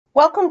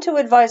Welcome to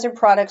Advisor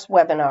Products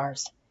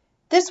webinars.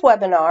 This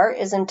webinar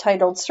is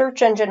entitled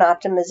Search Engine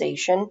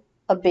Optimization,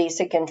 a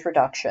Basic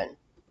Introduction.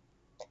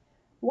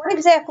 What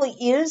exactly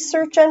is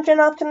search engine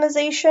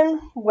optimization?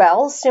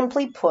 Well,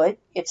 simply put,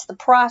 it's the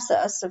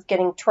process of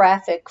getting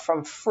traffic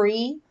from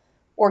free,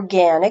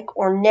 organic,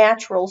 or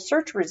natural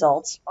search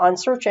results on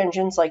search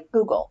engines like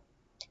Google.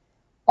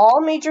 All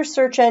major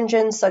search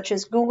engines such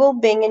as Google,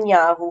 Bing, and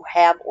Yahoo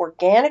have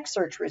organic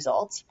search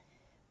results,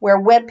 where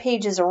web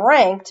pages are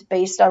ranked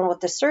based on what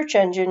the search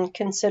engine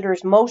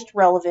considers most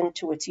relevant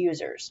to its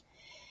users.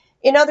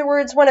 In other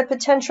words, when a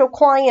potential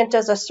client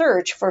does a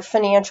search for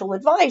financial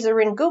advisor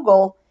in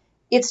Google,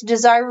 it's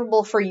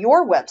desirable for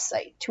your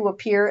website to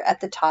appear at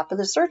the top of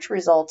the search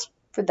results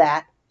for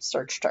that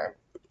search term.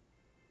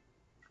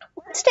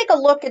 Let's take a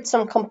look at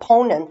some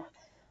components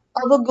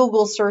of a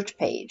Google search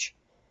page.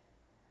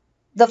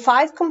 The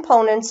 5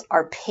 components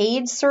are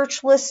paid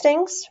search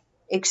listings,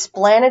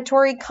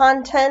 explanatory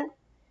content,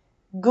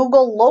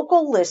 Google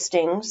local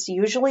listings,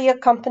 usually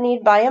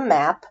accompanied by a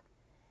map,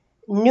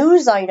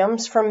 news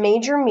items from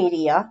major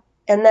media,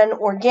 and then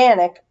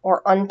organic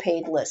or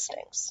unpaid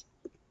listings.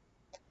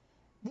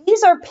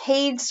 These are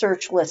paid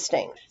search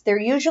listings. They're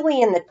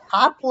usually in the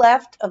top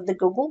left of the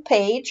Google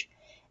page,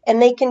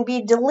 and they can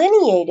be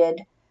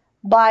delineated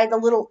by the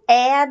little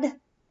add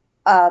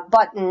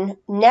button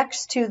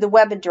next to the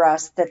web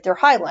address that they're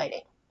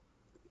highlighting.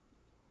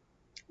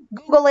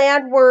 Google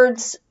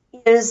Adwords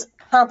is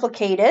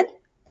complicated.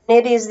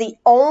 It is the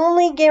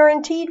only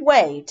guaranteed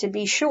way to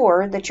be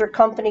sure that your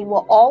company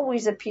will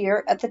always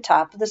appear at the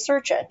top of the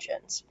search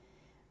engines.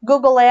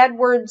 Google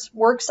AdWords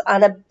works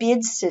on a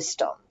bid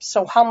system,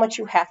 so how much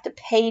you have to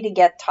pay to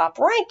get top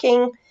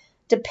ranking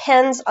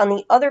depends on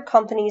the other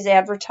company's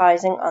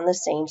advertising on the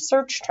same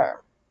search term.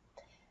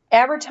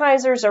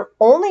 Advertisers are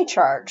only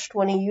charged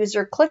when a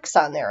user clicks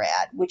on their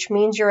ad, which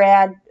means your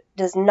ad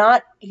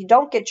you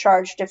don't get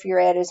charged if your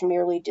ad is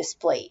merely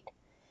displayed.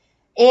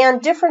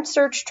 And different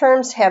search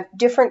terms have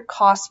different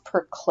costs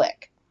per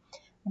click.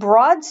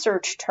 Broad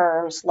search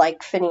terms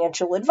like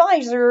financial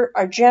advisor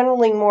are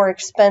generally more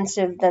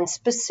expensive than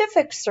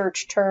specific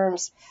search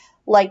terms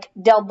like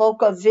Del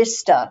Boca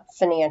Vista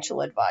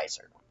financial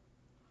advisor.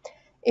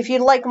 If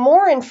you'd like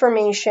more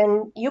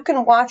information, you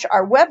can watch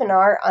our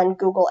webinar on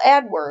Google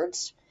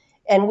AdWords,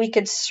 and we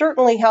could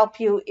certainly help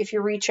you if you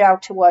reach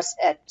out to us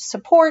at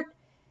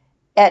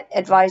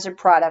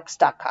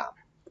support@advisorproducts.com.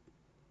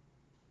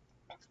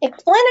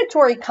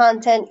 Explanatory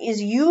content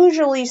is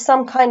usually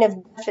some kind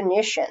of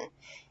definition.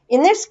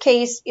 In this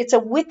case, it's a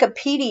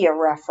Wikipedia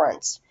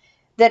reference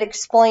that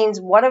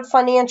explains what a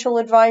financial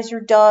advisor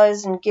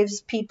does and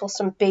gives people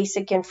some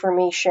basic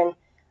information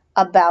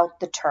about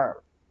the term.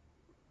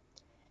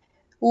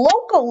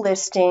 Local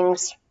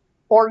listings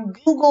or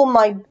Google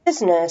My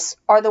Business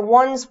are the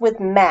ones with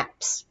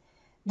maps.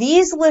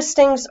 These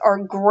listings are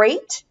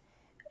great.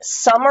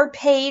 Some are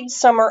paid,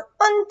 some are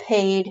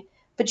unpaid,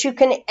 but you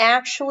can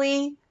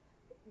actually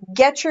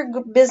get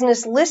your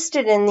business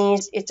listed in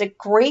these. It's a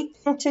great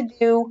thing to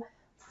do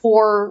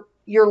for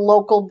your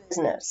local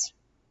business.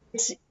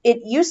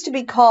 It used to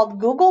be called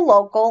Google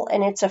Local,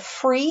 and it's a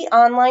free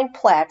online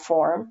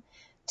platform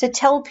to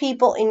tell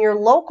people in your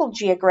local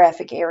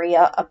geographic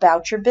area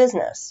about your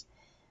business.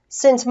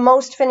 Since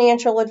most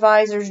financial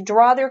advisors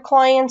draw their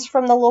clients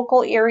from the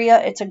local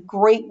area, it's a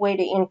great way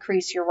to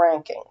increase your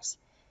rankings.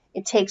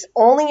 It takes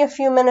only a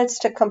few minutes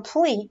to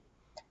complete.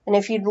 And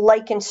if you'd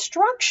like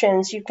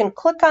instructions, you can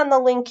click on the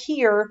link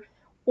here,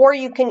 or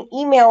you can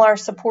email our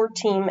support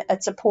team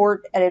at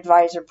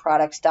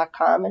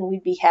support@advisorproducts.com, and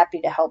we'd be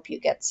happy to help you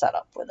get set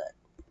up with it.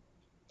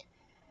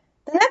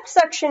 The next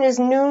section is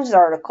news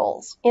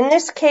articles. In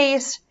this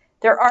case,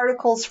 they're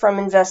articles from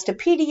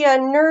Investopedia,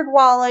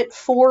 NerdWallet,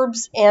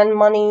 Forbes, and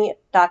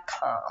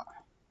Money.com.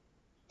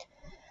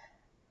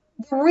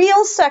 The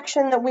real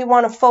section that we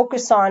want to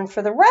focus on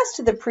for the rest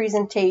of the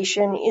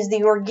presentation is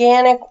the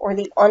organic or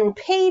the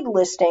unpaid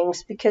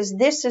listings, because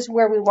this is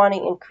where we want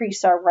to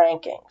increase our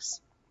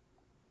rankings.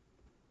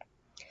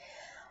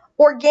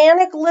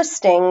 Organic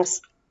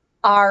listings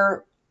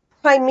are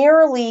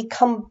primarily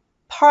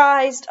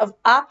comprised of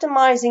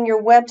optimizing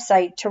your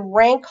website to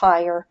rank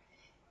higher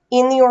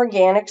in the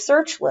organic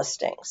search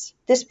listings.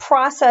 This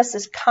process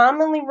is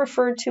commonly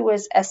referred to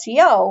as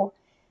SEO,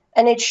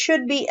 and it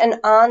should be an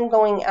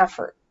ongoing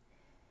effort.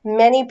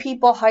 Many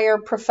people hire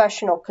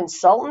professional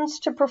consultants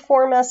to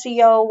perform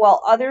SEO, while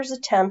others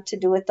attempt to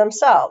do it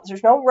themselves.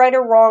 There's no right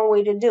or wrong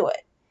way to do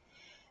it.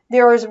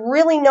 There is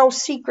really no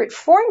secret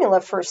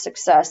formula for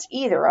success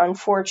either,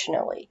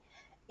 unfortunately.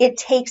 It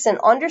takes an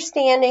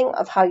understanding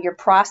of how your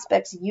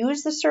prospects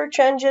use the search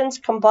engines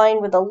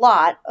combined with a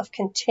lot of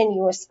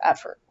continuous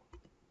effort.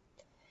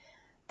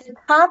 The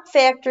top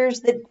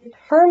factors that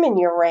determine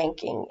your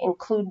ranking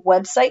include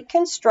website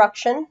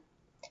construction,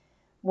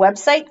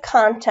 website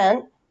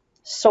content,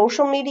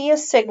 social media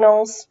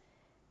signals,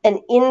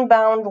 and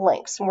inbound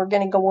links. And we're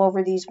going to go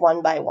over these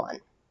one by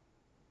one.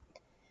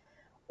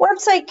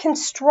 Website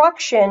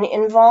construction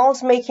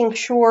involves making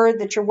sure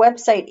that your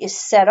website is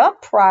set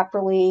up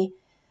properly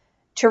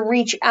to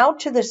reach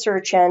out to the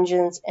search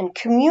engines and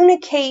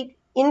communicate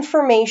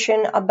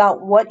information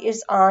about what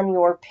is on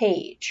your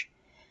page.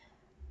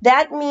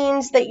 That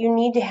means that you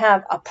need to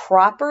have a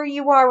proper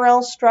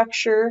URL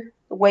structure,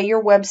 the way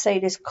your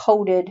website is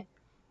coded,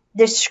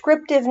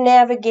 descriptive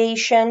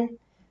navigation,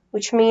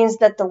 which means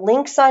that the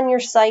links on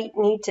your site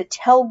need to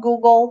tell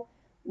Google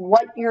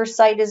what your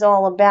site is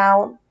all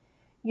about.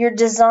 Your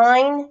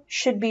design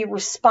should be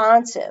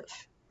responsive,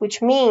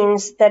 which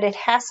means that it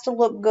has to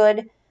look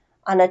good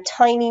on a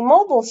tiny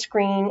mobile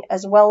screen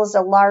as well as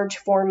a large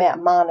format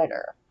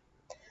monitor.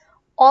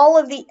 All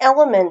of the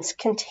elements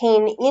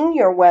contained in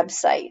your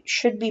website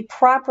should be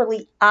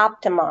properly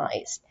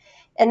optimized,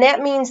 and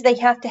that means they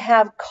have to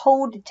have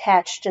code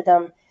attached to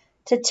them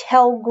to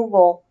tell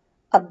Google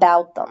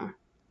about them.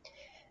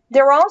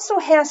 There also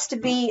has to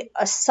be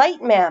a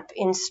sitemap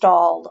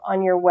installed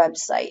on your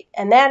website,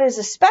 and that is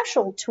a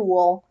special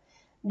tool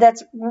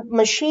that's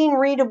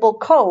machine-readable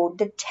code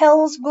that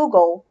tells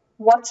Google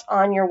what's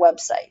on your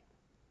website.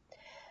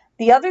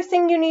 The other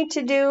thing you need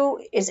to do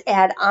is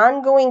add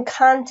ongoing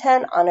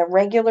content on a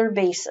regular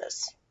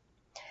basis.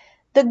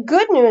 The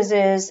good news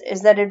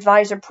is that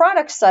advisor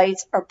product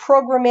sites are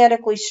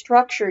programmatically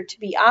structured to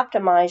be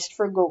optimized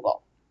for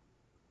Google.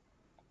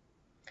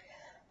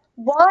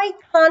 Why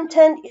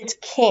content is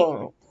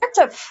king? That's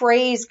a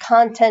phrase,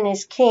 content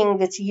is king,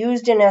 that's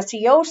used in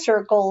SEO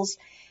circles.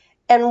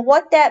 And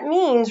what that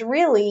means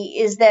really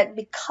is that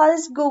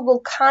because Google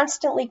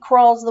constantly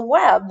crawls the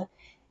web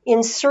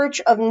in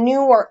search of new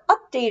or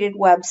updated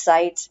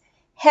websites,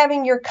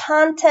 having your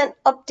content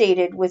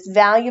updated with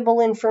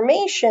valuable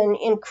information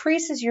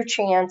increases your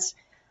chance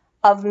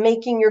of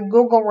making your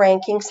Google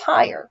rankings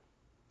higher.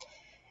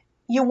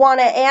 You want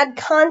to add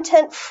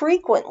content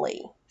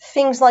frequently,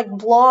 things like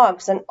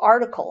blogs and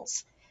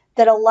articles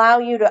that allow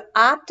you to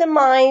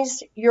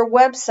optimize your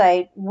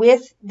website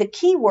with the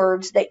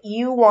keywords that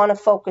you want to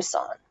focus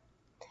on.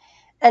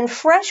 And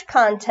fresh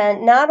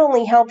content not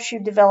only helps you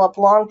develop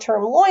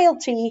long-term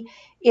loyalty,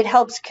 it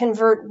helps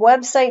convert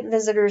website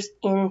visitors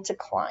into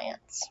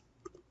clients.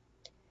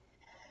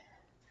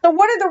 So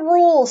what are the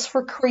rules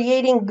for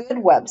creating good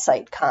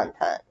website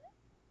content?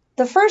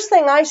 The first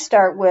thing I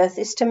start with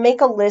is to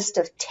make a list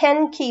of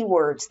 10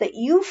 keywords that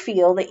you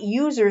feel that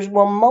users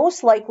will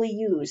most likely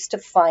use to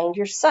find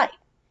your site.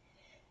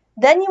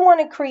 Then you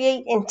want to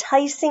create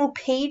enticing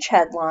page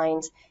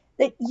headlines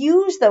that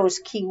use those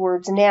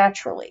keywords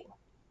naturally.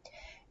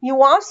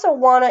 You also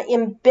want to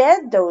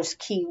embed those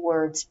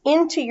keywords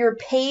into your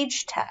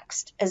page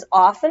text as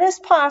often as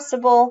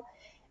possible,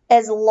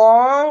 as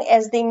long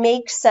as they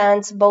make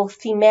sense both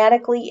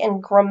thematically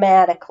and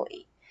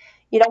grammatically.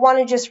 You don't want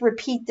to just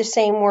repeat the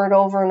same word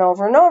over and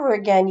over and over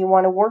again. You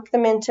want to work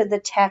them into the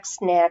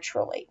text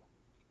naturally.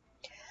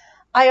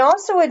 I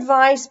also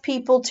advise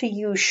people to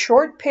use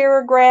short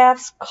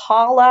paragraphs,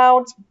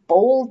 call-outs,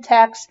 bold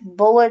text,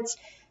 bullets,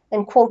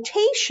 and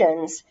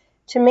quotations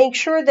to make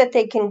sure that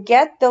they can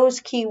get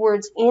those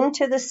keywords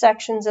into the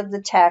sections of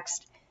the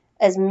text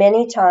as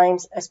many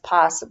times as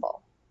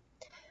possible.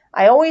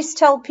 I always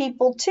tell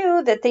people,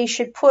 too, that they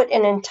should put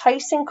an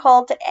enticing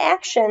call to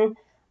action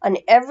on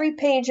every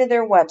page of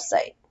their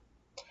website.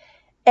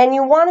 And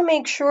you want to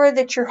make sure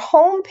that your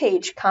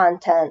homepage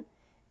content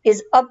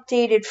is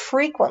updated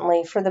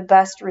frequently for the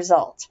best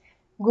results.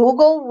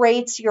 Google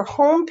rates your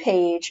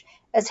homepage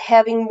as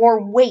having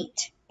more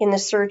weight in the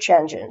search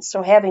engine.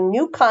 So having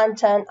new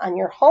content on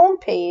your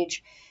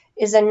homepage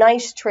is a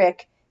nice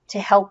trick to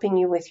helping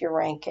you with your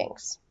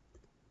rankings.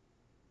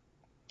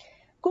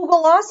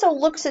 Google also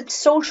looks at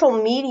social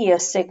media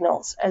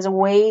signals as a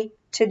way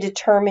to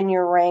determine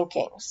your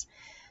rankings.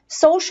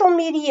 Social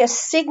media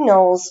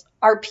signals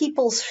are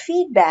people's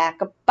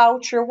feedback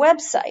about your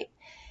website,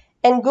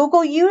 and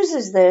Google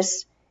uses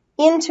this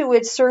into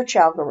its search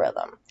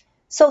algorithm.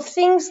 So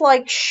things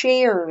like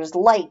shares,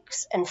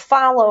 likes, and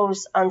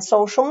follows on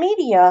social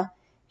media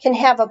can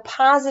have a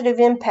positive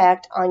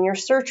impact on your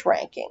search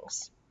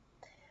rankings.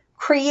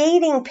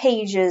 Creating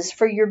pages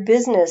for your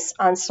business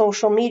on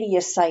social media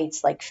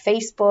sites like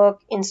Facebook,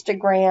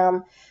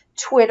 Instagram,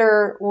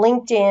 Twitter,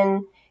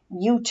 LinkedIn,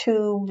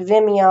 YouTube,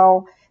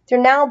 Vimeo, they're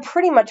now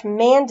pretty much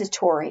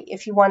mandatory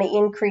if you want to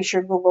increase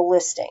your Google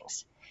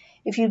listings.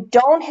 If you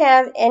don't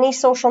have any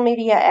social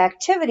media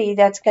activity,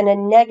 that's going to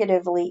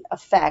negatively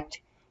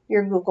affect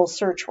your Google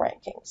search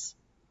rankings.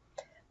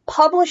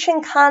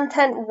 Publishing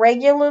content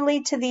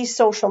regularly to these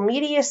social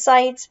media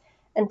sites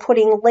and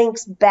putting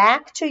links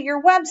back to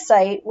your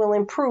website will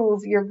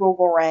improve your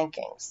Google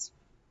rankings.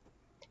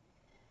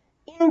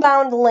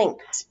 Inbound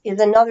links is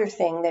another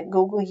thing that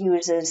Google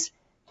uses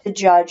to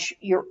judge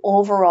your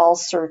overall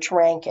search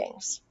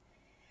rankings.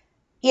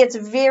 It's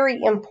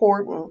very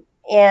important,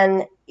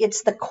 and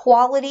it's the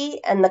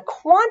quality and the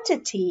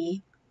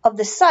quantity of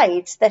the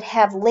sites that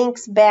have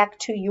links back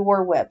to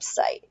your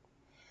website.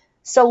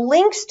 So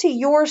links to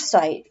your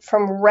site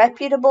from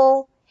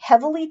reputable,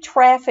 heavily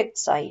trafficked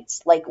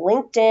sites like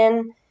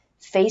LinkedIn,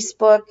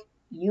 Facebook,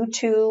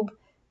 YouTube,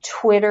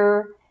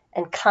 Twitter,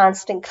 and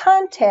Constant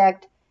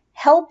Contact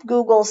help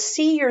Google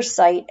see your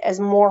site as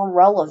more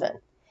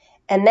relevant.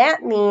 And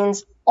that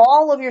means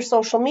all of your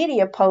social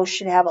media posts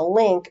should have a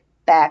link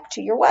back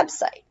to your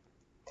website.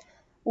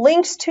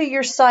 Links to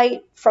your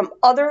site from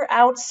other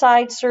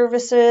outside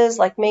services,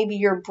 like maybe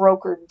your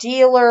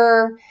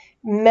broker-dealer,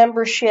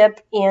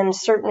 membership in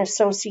certain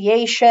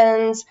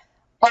associations,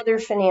 other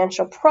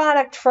financial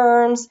product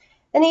firms,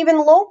 and even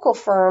local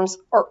firms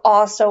are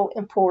also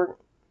important.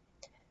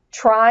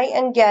 Try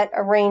and get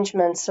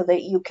arrangements so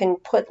that you can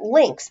put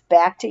links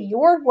back to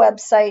your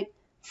website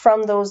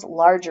from those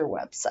larger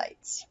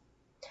websites.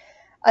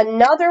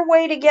 Another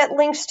way to get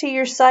links to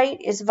your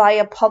site is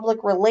via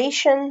public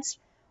relations.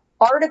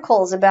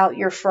 Articles about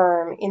your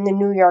firm in the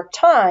New York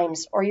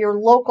Times or your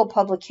local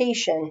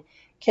publication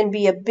can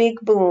be a big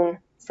boon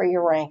for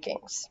your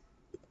rankings.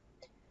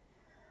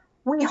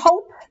 We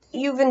hope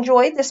you've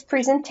enjoyed this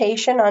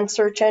presentation on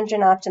search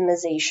engine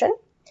optimization.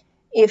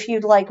 If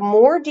you'd like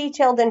more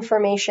detailed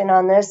information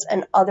on this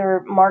and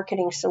other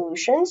marketing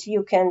solutions,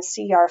 you can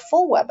see our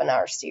full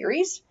webinar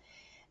series.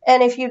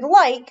 And if you'd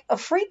like a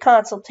free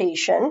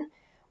consultation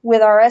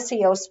with our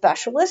SEO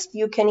specialist,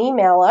 you can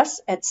email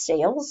us at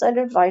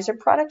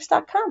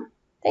sales@advisorproducts.com.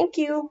 Thank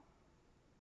you.